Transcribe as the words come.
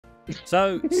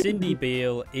So Cindy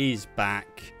Beale is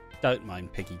back. Don't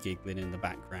mind Piggy giggling in the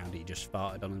background. He just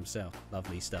farted on himself.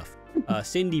 Lovely stuff.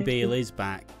 Cindy Beale is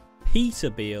back. Peter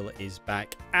Beale is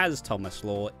back as Thomas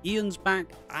Law. Ian's back,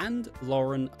 and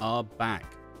Lauren are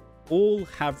back. All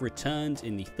have returned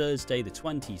in the Thursday, the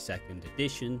 22nd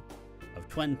edition of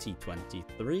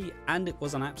 2023, and it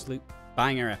was an absolute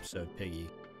banger episode, Piggy,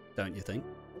 don't you think?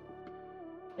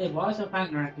 It was a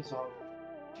banger episode.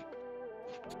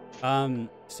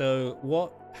 So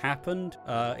what happened?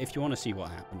 If you want to see what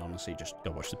happened, honestly, just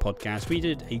go watch the podcast. We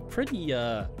did a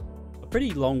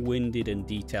pretty long-winded and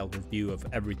detailed review of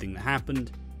everything that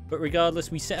happened. But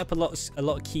regardless, we set up a lot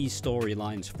of key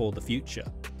storylines for the future.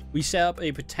 We set up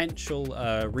a potential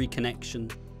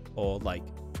reconnection or like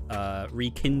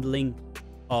rekindling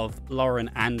of Lauren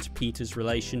and Peter's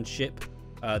relationship.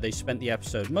 They spent the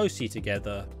episode mostly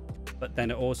together, but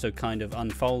then it also kind of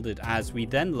unfolded as we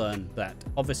then learned that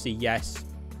obviously, yes,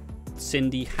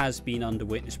 Cindy has been under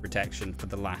witness protection for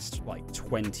the last like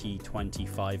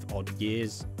 25 odd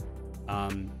years.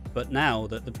 But now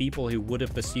that the people who would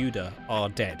have pursued her are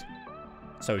dead,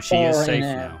 so she is safe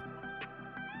now.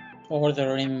 Or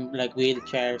they're in like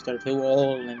wheelchairs, they're too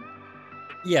old, and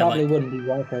yeah, probably like, wouldn't be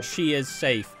worth it. She is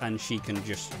safe, and she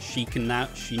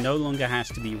no longer has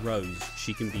to be Rose.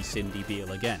 She can be Cindy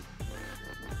Beale again.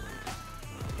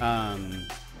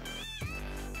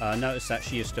 Notice that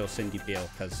she is still Cindy Beale,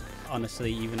 because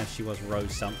honestly, even if she was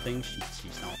Rose something,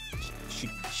 she's not. She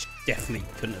definitely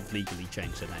couldn't have legally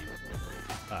changed her name.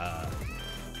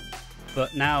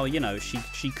 But now, you know,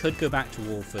 she could go back to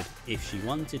Walford if she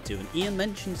wanted to. And Ian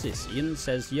mentions this. Ian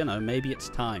says, you know, maybe it's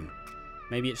time.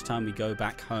 Maybe it's time we go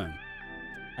back home.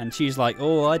 And she's like,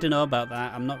 oh, I don't know about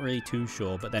that. I'm not really too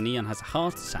sure. But then Ian has a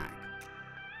heart attack.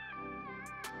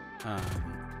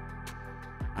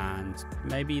 And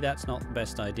maybe that's not the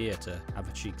best idea to have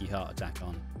a cheeky heart attack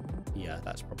on. Yeah,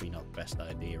 that's probably not the best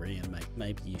idea, Ian.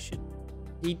 Maybe you should...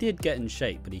 He did get in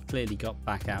shape, but he clearly got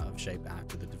back out of shape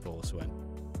after the divorce went.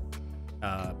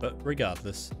 But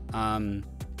regardless, and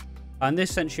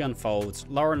this essentially unfolds.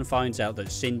 Lauren finds out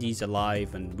that Cindy's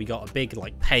alive, and we got a big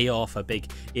like payoff, a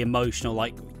big emotional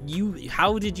like,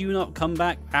 how did you not come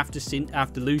back after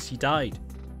Lucy died?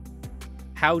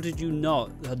 How did you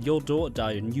not? Your daughter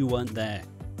died and you weren't there.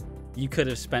 You could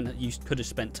have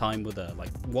spent time with her. Like,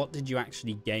 what did you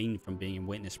actually gain from being in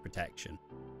witness protection?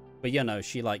 But you know,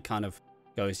 she like kind of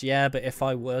goes, yeah, but if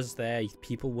I was there,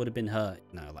 people would have been hurt.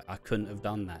 No, like, I couldn't have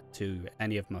done that to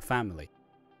any of my family.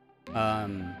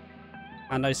 And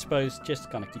I suppose, just to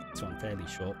kind of keep this one fairly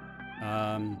short,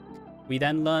 we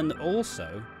then learn that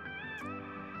also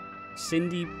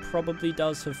Cindy probably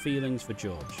does have feelings for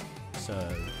George. So,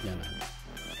 you know,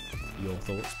 your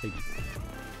thoughts, Piggy?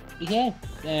 Yeah,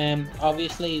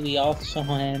 obviously we also,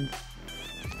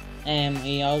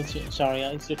 sorry,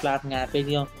 I was just laughing at a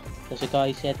video. There's a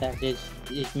guy said that his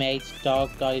mate's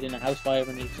dog died in a house fire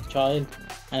when he was a child,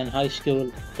 and in high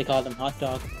school they called him Hot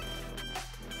Dog.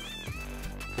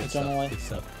 I don't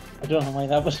know why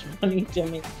that was funny to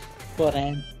me, but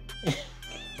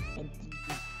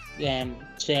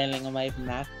sailing away from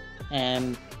that,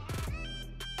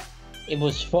 it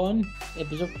was fun. It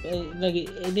was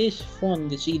it is fun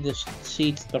to see the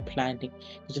seeds they're planting.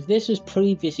 Because if this was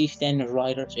previous EastEnders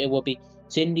writers, it would be,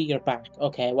 Cindy, you're back.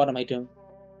 Okay, what am I doing?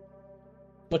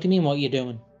 What do you mean, what you're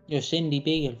doing? You're Cindy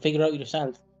Beale. Figure out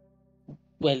yourself.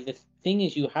 Well, the thing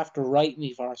is, you have to write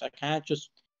me first. I can't just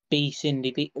be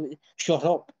Cindy Beale. Shut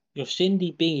up. You're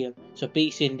Cindy Beale, so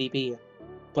be Cindy Beale.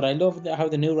 But I love how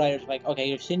the new writers are like, okay,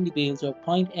 you're Cindy Beale, so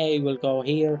point A will go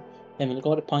here, then we'll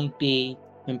go to point B,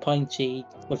 then point C.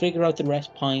 We'll figure out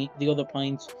the other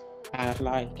points at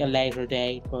like a later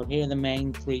date. But here are the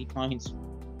main 3 points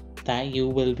that you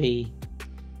will be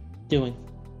doing.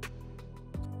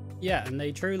 Yeah, and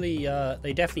they truly,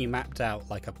 they definitely mapped out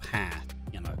like a path,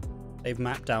 you know. They've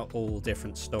mapped out all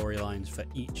different storylines for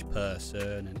each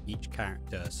person and each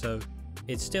character, so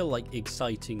it's still like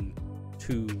exciting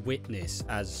to witness,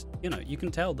 as, you know, you can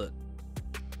tell that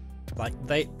like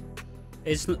they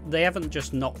haven't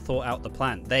just not thought out the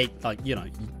plan. They, like, you know,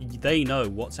 they know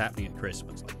what's happening at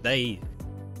Christmas. Like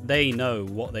they know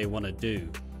what they want to do.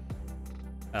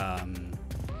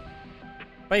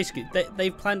 Basically,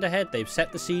 they've planned ahead. They've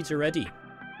set the seeds already.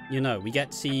 You know, we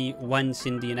get to see when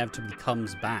Cindy inevitably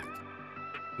comes back.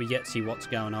 We get to see what's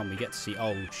going on. We get to see,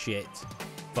 oh shit,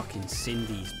 fucking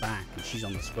Cindy's back and she's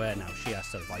on the square now. She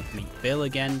has to like meet Bill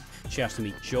again. She has to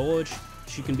meet George.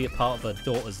 She can be a part of her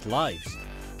daughter's lives.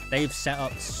 They've set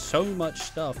up so much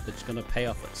stuff that's going to pay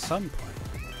off at some point.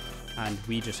 And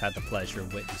we just had the pleasure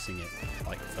of witnessing it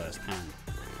like firsthand.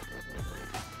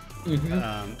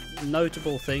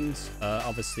 Notable things,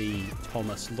 obviously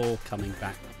Thomas Law coming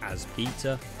back as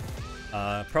Peter.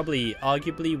 Probably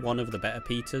arguably one of the better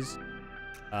Peters.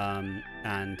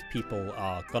 And people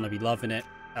are gonna be loving it.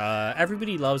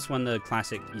 Everybody loves when the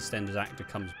classic EastEnders actor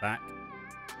comes back.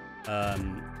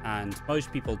 And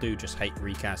most people do just hate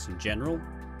recasts in general.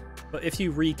 But if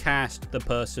you recast the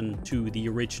person to the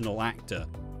original actor,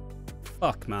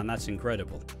 fuck man, that's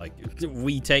incredible. Like,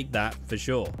 we take that for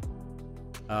sure.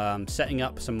 Setting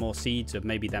up some more seeds of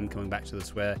maybe them coming back to the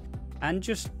square, and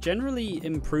just generally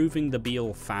improving the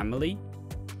BEALE family.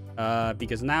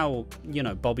 Because now, you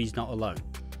know, Bobby's not alone.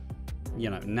 You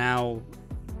know, now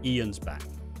Ian's back.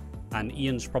 And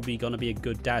Ian's probably going to be a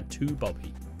good dad to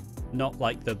Bobby. Not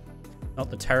the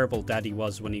terrible dad he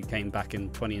was when he came back in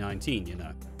 2019, you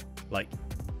know. Like,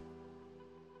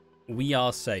 we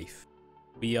are safe.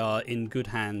 We are in good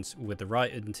hands with the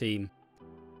writing team.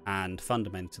 And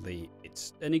fundamentally,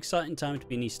 it's an exciting time to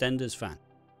be an EastEnders fan.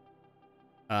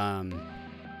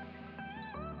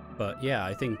 But yeah,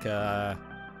 I think,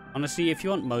 honestly, if you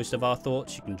want most of our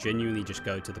thoughts, you can genuinely just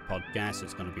go to the podcast.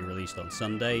 It's going to be released on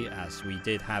Sunday, as we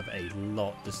did have a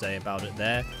lot to say about it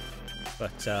there.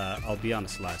 But I'll be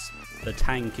honest, lads, the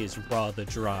tank is rather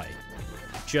dry.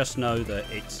 Just know that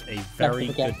it's a very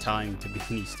good time to be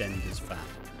an EastEnders fan.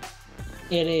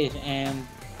 It is.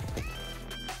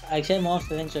 I said most of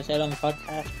the things I said on the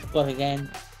podcast, but again,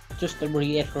 just to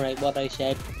reiterate what I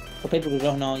said, for people who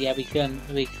don't know, yeah, we filmed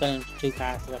 2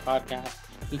 parts of the podcast.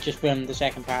 We just filmed the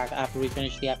second part after we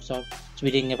finished the episode, so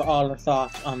we didn't give all our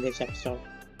thoughts on this episode.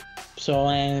 So,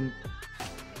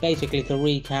 basically, to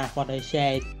recap what I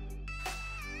said,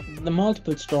 the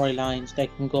multiple storylines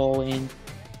that can go in,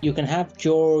 you can have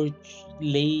George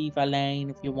leave Elaine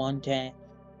if you want to,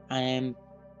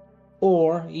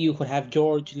 or you could have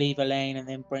George leave Elaine and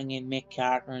then bring in Mick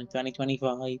Carter in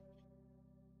 2025.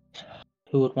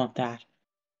 Who would want that?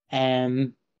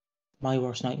 My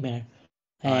worst nightmare.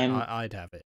 I'd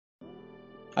have it.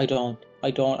 I don't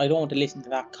want to listen to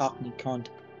that cockney cunt.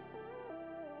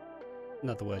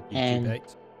 Another word you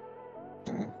debate.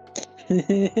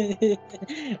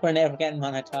 We're never getting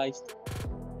monetized.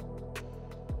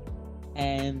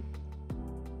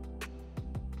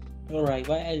 Alright,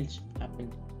 what else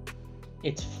happened?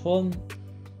 It's fun.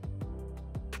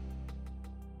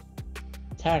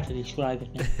 It's hard to describe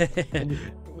it now.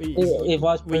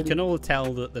 we can all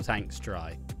tell that the tank's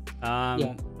dry.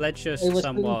 Yeah. Let's just It was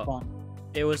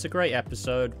It was a great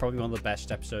episode, probably one of the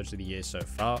best episodes of the year so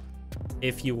far.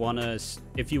 If you want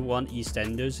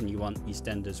EastEnders and you want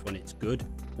EastEnders when it's good,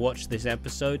 watch this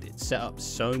episode. It set up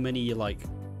so many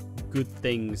good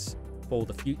things for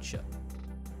the future.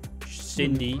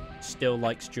 Cindy still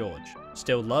likes George,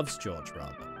 still loves George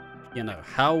rather. You know,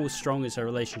 how strong is her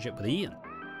relationship with Ian?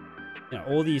 You know,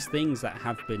 all these things that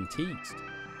have been teased.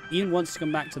 Ian wants to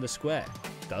come back to the square.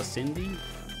 Does Cindy?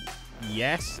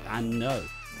 Yes and no.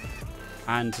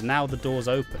 And now the door's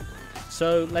open.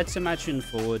 So let's imagine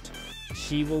forward.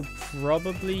 She will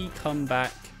probably come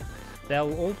back.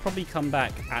 They'll all probably come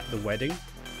back at the wedding.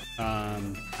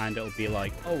 And it'll be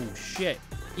like, oh shit,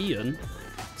 Ian,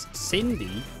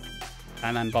 Cindy.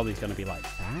 And then Bobby's going to be like,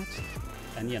 that?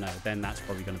 And, you know, then that's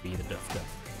probably going to be the duff.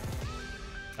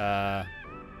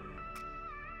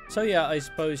 So, yeah, I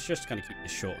suppose just going to keep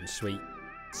this short and sweet.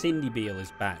 Cindy BEALE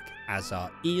is back, as are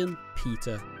Ian,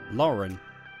 Peter, Lauren,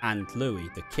 and Louis,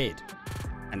 the kid.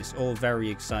 And it's all very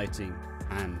exciting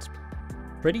and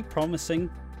pretty promising.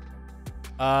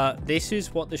 This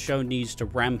is what the show needs to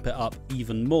ramp it up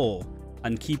even more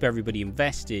and keep everybody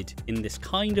invested in this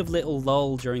kind of little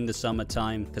lull during the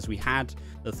summertime, because we had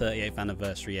the 38th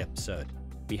anniversary episode.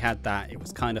 We had that. It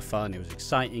was kind of fun. It was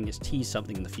exciting. It's teased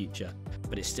something in the future,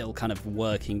 but it's still kind of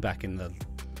working back a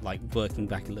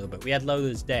little bit. We had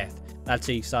Lola's death. That's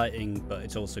exciting, but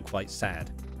it's also quite sad.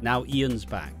 Now Ian's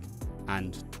back,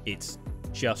 and it's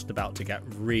just about to get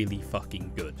really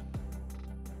fucking good.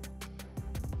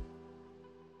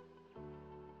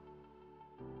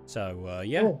 So,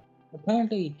 yeah. Oh,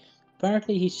 apparently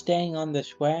he's staying on the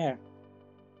square.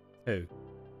 Who?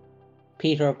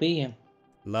 Peter BEALE.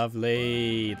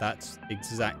 Lovely. That's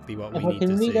exactly what we If I need to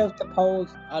can see. read out the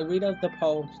post, I'll read out the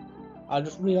post. I'll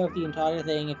just read out the entire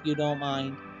thing if you don't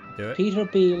mind. Do it. Peter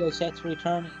BEALE is set to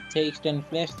return to EastEnders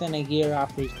less than a year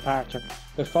after his departure,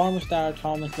 with former star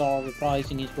Thomas Law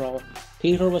reprising his role.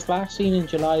 Peter was last seen in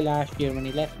July last year when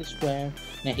he left the square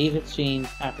in a heated scene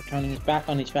after turning his back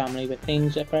on his family, with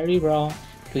things very raw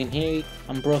between he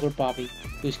and brother Bobby,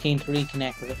 who was keen to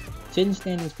reconnect with it. Since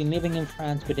then, he's been living in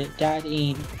France with his dad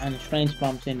Ian and his friend's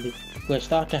mom Cindy, who is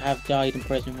thought to have died in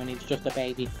prison when he was just a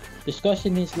baby.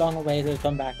 Discussing his long-awaited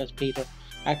comeback as Peter,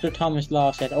 Actor Thomas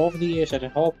Law said, "Over the years, I'd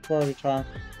hoped for a return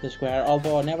to the square,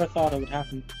 although I never thought it would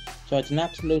happen. So it's an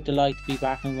absolute delight to be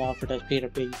back in Walford as Peter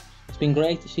B. It's been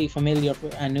great to see familiar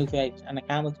and new faces, and I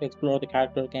can't wait to explore the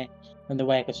character again in the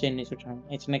wake of Sydney's return.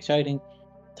 It's an exciting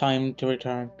time to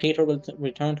return. Peter will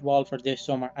return to Walford this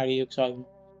summer. Are you excited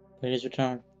for his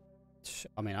return?"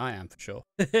 I mean, I am for sure.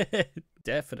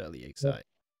 Definitely excited.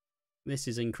 This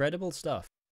is incredible stuff.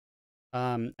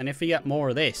 And if we get more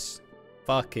of this,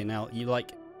 fucking hell,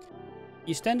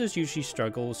 EastEnders usually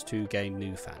struggles to gain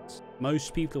new fans.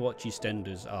 Most people who watch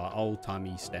EastEnders are old-time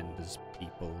EastEnders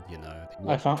people, you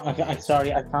know.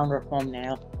 Sorry, I found her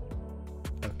thumbnail.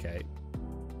 Okay.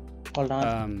 Hold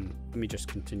on. Let me just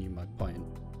continue my point.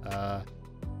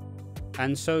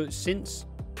 And so, since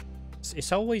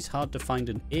it's always hard to find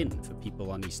an in for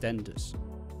people on EastEnders,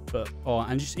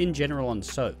 and just in general on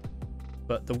soap.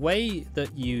 But the way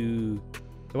that you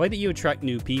attract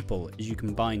new people is you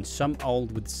combine some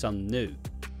old with some new.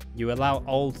 You allow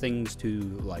old things to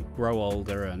like grow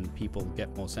older and people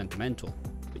get more sentimental,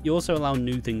 but you also allow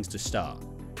new things to start.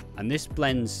 And this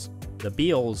blends the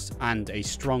BEALEs and a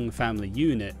strong family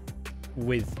unit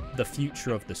with the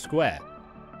future of the square,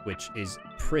 which is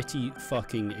pretty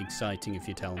fucking exciting if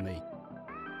you tell me.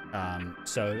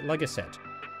 So like I said,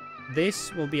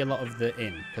 this will be a lot of the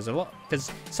in,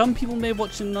 because some people may have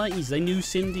watched in the 90s, they knew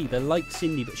Cindy, they liked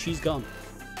Cindy, but she's gone.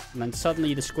 And then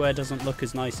suddenly the square doesn't look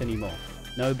as nice anymore.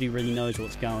 Nobody really knows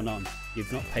what's going on.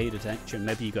 You've not paid attention.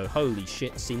 Maybe you go, holy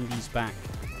shit, Cindy's back.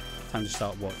 Time to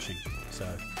start watching. So,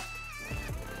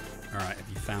 alright, have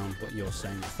you found what you're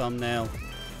saying? The thumbnail?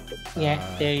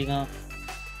 Yeah, there you go.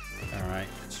 Alright,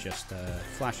 let's just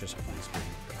flash us up on the screen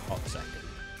for a hot second.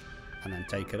 And then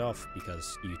take it off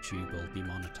because YouTube will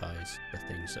demonetize the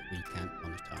things that we can't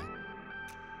monetize.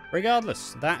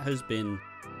 Regardless, that has been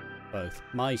both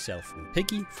myself and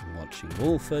Piggy from Watching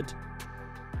Walford.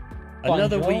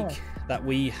 Another week that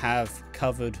we have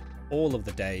covered all of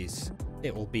the days.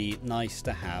 It will be nice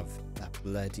to have that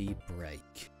bloody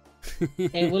break.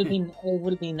 It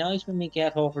will be nice when we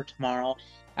get over tomorrow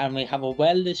and we have a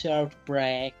well-deserved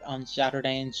break on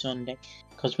Saturday and Sunday,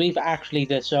 because we've actually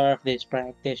deserved this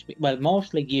break this week. Well,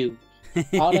 mostly you.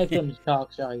 All I've done is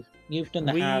talk shite. You've done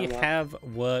the hard work. We have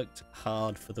worked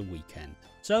hard for the weekend.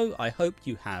 So I hope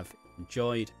you have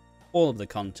enjoyed all of the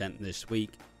content this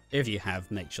week. If you have,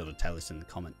 make sure to tell us in the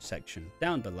comment section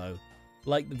down below.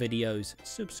 Like the videos,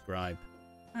 subscribe,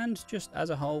 and just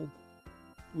as a whole,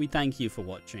 we thank you for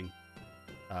watching.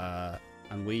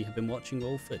 And we have been Watching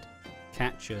Walford.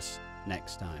 Catch us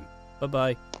next time.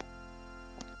 Bye-bye.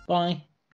 Bye.